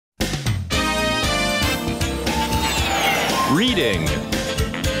Reading.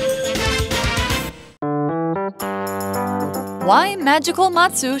 Why Magical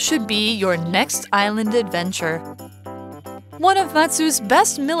Matsu should be your next island adventure. One of Matsu's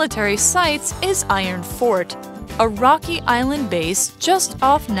best military sites is Iron Fort, a rocky island base just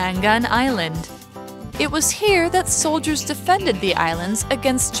off Nangan Island. It was here that soldiers defended the islands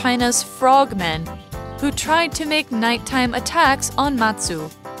against China's frogmen, who tried to make nighttime attacks on Matsu.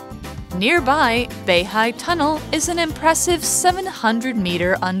 Nearby, Beihai Tunnel is an impressive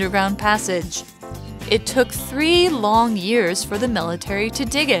 700-meter underground passage. It took 3 long years for the military to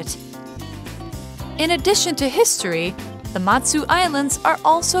dig it. In addition to history, the Matsu Islands are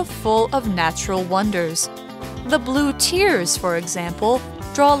also full of natural wonders. The Blue Tears, for example,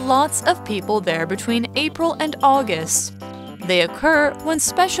 draw lots of people there between April and August. They occur when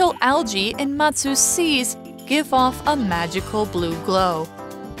special algae in Matsu's seas give off a magical blue glow.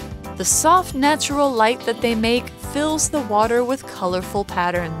 The soft natural light that they make fills the water with colorful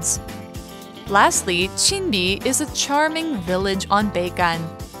patterns. Lastly, Chinbi is a charming village on Beikan,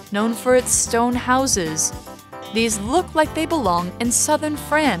 known for its stone houses. These look like they belong in southern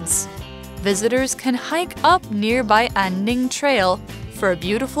France. Visitors can hike up nearby Anning Trail for a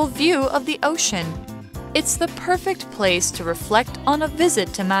beautiful view of the ocean. It's the perfect place to reflect on a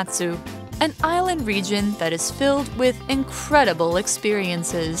visit to Matsu, an island region that is filled with incredible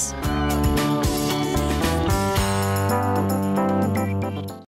experiences.